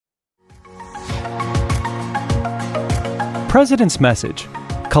President's Message: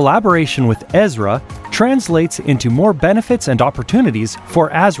 Collaboration with Ezra translates into more benefits and opportunities for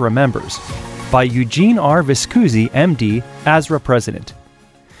ASRA members, by Eugene R. Viscusi, MD, ASRA President.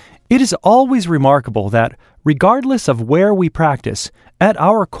 It is always remarkable that, regardless of where we practice, at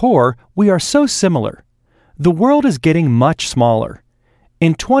our core we are so similar. The world is getting much smaller.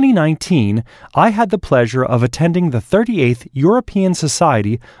 In 2019, I had the pleasure of attending the 38th European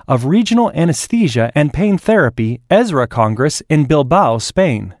Society of Regional Anesthesia and Pain Therapy EZRA Congress in Bilbao,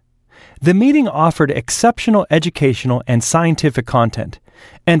 Spain. The meeting offered exceptional educational and scientific content,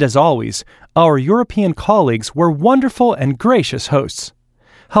 and as always, our European colleagues were wonderful and gracious hosts.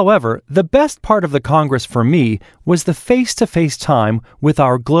 However, the best part of the Congress for me was the face-to-face time with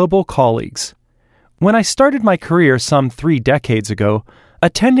our global colleagues. When I started my career some 3 decades ago,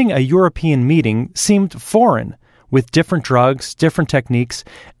 attending a European meeting seemed foreign, with different drugs, different techniques,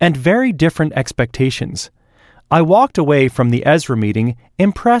 and very different expectations. I walked away from the EZRA meeting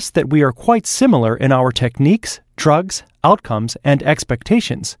impressed that we are quite similar in our techniques, drugs, outcomes, and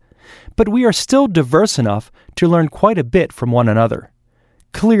expectations, but we are still diverse enough to learn quite a bit from one another.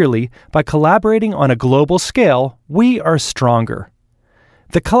 Clearly, by collaborating on a global scale, we are stronger.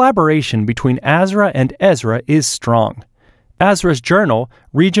 The collaboration between ASRA and EZRA is strong. ASRA's journal,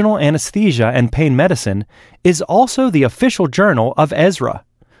 Regional Anesthesia and Pain Medicine, is also the official journal of EZRA.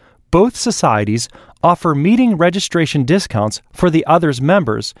 Both societies offer meeting registration discounts for the other's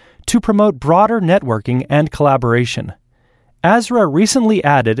members to promote broader networking and collaboration. ASRA recently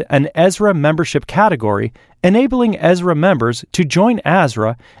added an EZRA membership category, enabling EZRA members to join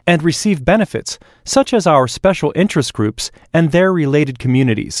ASRA and receive benefits, such as our special interest groups and their related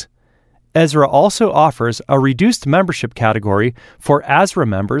communities. EZRA also offers a reduced membership category for ASRA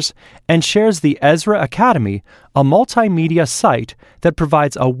members and shares the EZRA Academy, a multimedia site that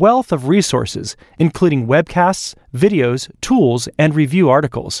provides a wealth of resources, including webcasts, videos, tools, and review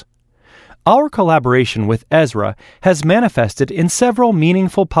articles. Our collaboration with EZRA has manifested in several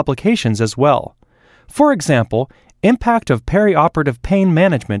meaningful publications as well. For example, Impact of Perioperative Pain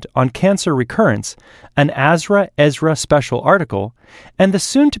Management on Cancer Recurrence, an ASRA-EZRA special article, and the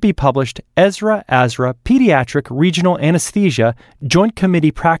soon-to-be-published EZRA-ASRA Pediatric Regional Anesthesia Joint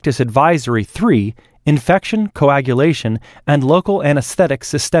Committee Practice Advisory 3, Infection, Coagulation, and Local Anesthetic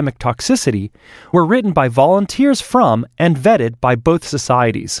Systemic Toxicity, were written by volunteers from and vetted by both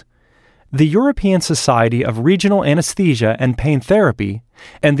societies. The European Society of Regional Anesthesia and Pain Therapy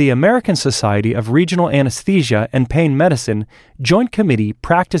and the American Society of Regional Anesthesia and Pain Medicine Joint Committee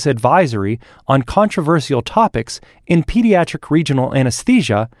Practice Advisory on Controversial Topics in Pediatric Regional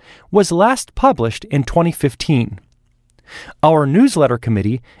Anesthesia was last published in 2015. Our newsletter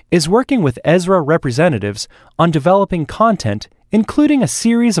committee is working with EZRA representatives on developing content, including a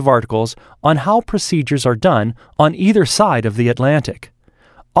series of articles on how procedures are done on either side of the Atlantic.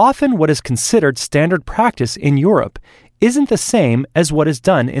 Often what is considered standard practice in Europe isn't the same as what is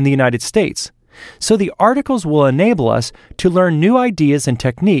done in the United States, so the articles will enable us to learn new ideas and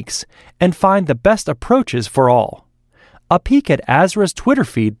techniques and find the best approaches for all. A peek at ASRA's Twitter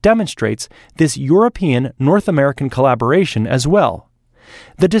feed demonstrates this European-North American collaboration as well.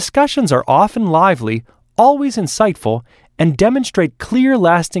 The discussions are often lively, always insightful, and demonstrate clear,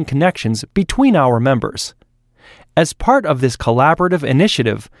 lasting connections between our members. As part of this collaborative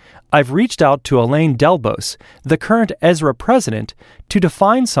initiative, I've reached out to Elaine Delbos, the current EZRA president, to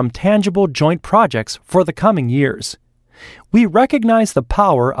define some tangible joint projects for the coming years. We recognize the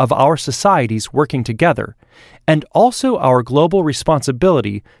power of our societies working together, and also our global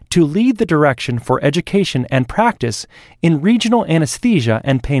responsibility to lead the direction for education and practice in regional anesthesia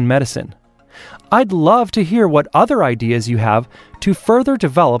and pain medicine. I'd love to hear what other ideas you have to further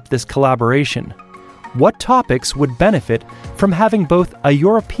develop this collaboration. What topics would benefit from having both a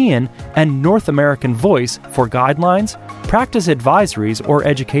European and North American voice for guidelines, practice advisories, or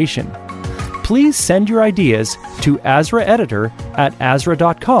education? Please send your ideas to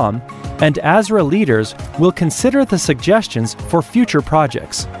ASRAeditor@asra.com, and ASRA leaders will consider the suggestions for future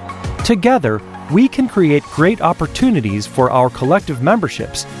projects. Together, we can create great opportunities for our collective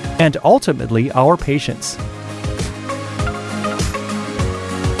memberships and ultimately our patients.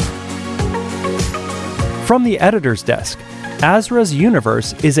 From the editor's desk, ASRA's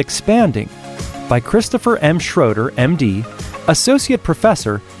Universe is Expanding, by Christopher M. Schroeder, MD, Associate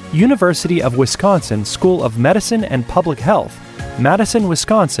Professor, University of Wisconsin School of Medicine and Public Health, Madison,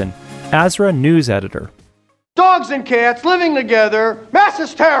 Wisconsin, ASRA News Editor. Dogs and cats living together, mass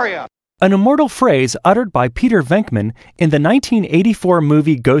hysteria! An immortal phrase uttered by Peter Venkman in the 1984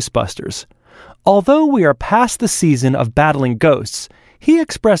 movie Ghostbusters. Although we are past the season of battling ghosts, He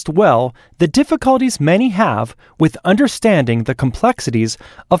expressed well the difficulties many have with understanding the complexities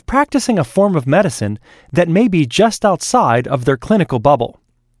of practicing a form of medicine that may be just outside of their clinical bubble.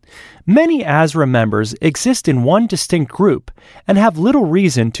 Many ASRA members exist in one distinct group and have little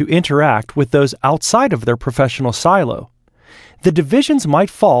reason to interact with those outside of their professional silo. The divisions might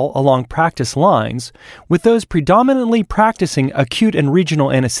fall along practice lines, with those predominantly practicing acute and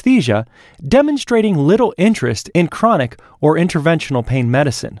regional anesthesia demonstrating little interest in chronic or interventional pain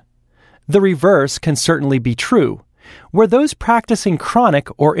medicine. The reverse can certainly be true, where those practicing chronic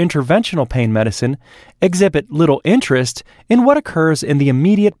or interventional pain medicine exhibit little interest in what occurs in the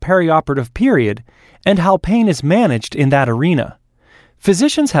immediate perioperative period and how pain is managed in that arena.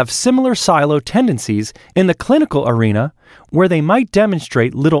 Physicians have similar silo tendencies in the clinical arena, where they might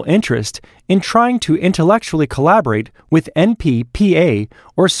demonstrate little interest in trying to intellectually collaborate with NP, PA,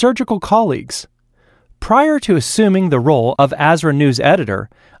 or surgical colleagues. Prior to assuming the role of ASRA News editor,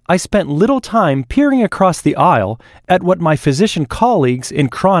 I spent little time peering across the aisle at what my physician colleagues in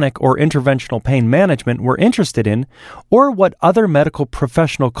chronic or interventional pain management were interested in, or what other medical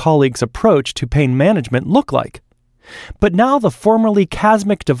professional colleagues' approach to pain management looked like. But now the formerly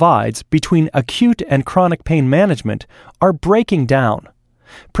chasmic divides between acute and chronic pain management are breaking down.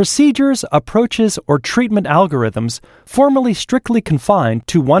 Procedures, approaches, or treatment algorithms formerly strictly confined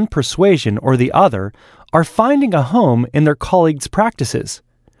to one persuasion or the other are finding a home in their colleagues' practices.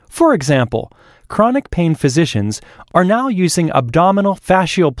 For example, chronic pain physicians are now using abdominal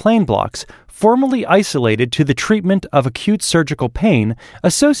fascial plane blocks formerly isolated to the treatment of acute surgical pain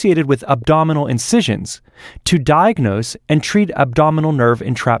associated with abdominal incisions to diagnose and treat abdominal nerve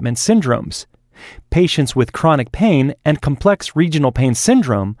entrapment syndromes. Patients with chronic pain and complex regional pain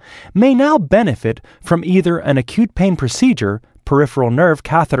syndrome may now benefit from either an acute pain procedure, peripheral nerve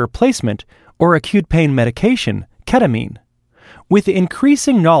catheter placement, or acute pain medication, ketamine. With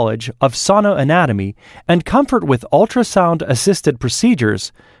increasing knowledge of sonoanatomy and comfort with ultrasound-assisted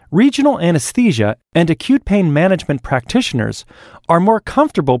procedures, regional anesthesia and acute pain management practitioners are more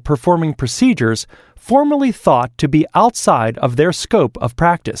comfortable performing procedures formerly thought to be outside of their scope of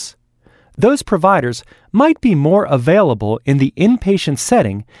practice. Those providers might be more available in the inpatient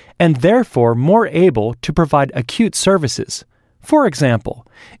setting and therefore more able to provide acute services. For example,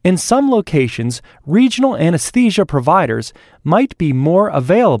 in some locations, regional anesthesia providers might be more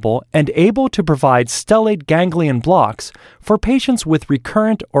available and able to provide stellate ganglion blocks for patients with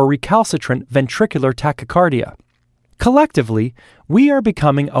recurrent or recalcitrant ventricular tachycardia. Collectively, we are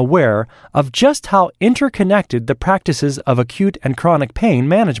becoming aware of just how interconnected the practices of acute and chronic pain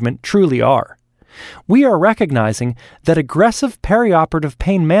management truly are. We are recognizing that aggressive perioperative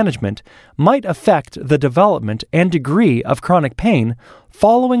pain management might affect the development and degree of chronic pain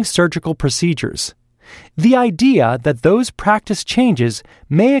following surgical procedures. The idea that those practice changes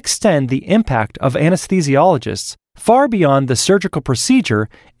may extend the impact of anesthesiologists far beyond the surgical procedure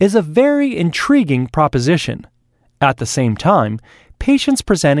is a very intriguing proposition. At the same time, patients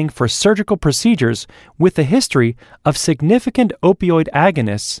presenting for surgical procedures with a history of significant opioid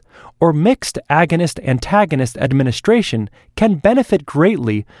agonists or mixed agonist-antagonist administration can benefit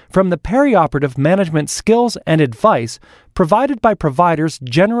greatly from the perioperative management skills and advice provided by providers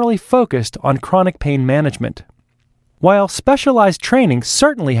generally focused on chronic pain management. While specialized training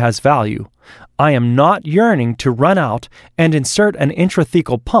certainly has value, I am not yearning to run out and insert an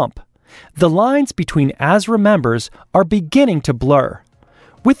intrathecal pump. The lines between ASRA members are beginning to blur.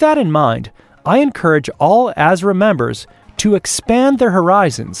 With that in mind, I encourage all ASRA members to expand their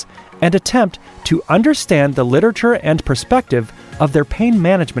horizons and attempt to understand the literature and perspective of their pain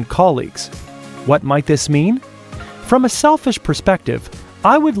management colleagues. What might this mean? From a selfish perspective,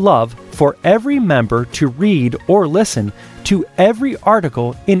 I would love for every member to read or listen to every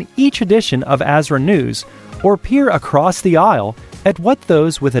article in each edition of ASRA News or peer across the aisle at what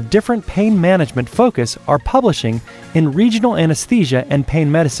those with a different pain management focus are publishing in regional anesthesia and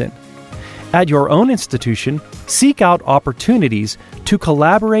pain medicine. At your own institution, seek out opportunities to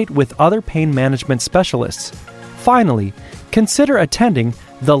collaborate with other pain management specialists. Finally, consider attending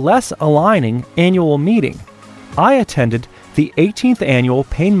the Less Aligning annual meeting. I attended the 18th annual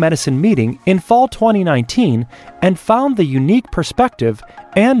pain medicine meeting in fall 2019 and found the unique perspective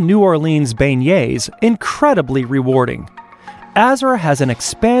and New Orleans beignets incredibly rewarding. ASRA has an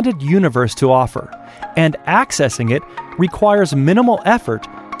expanded universe to offer, and accessing it requires minimal effort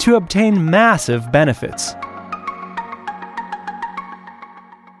to obtain massive benefits.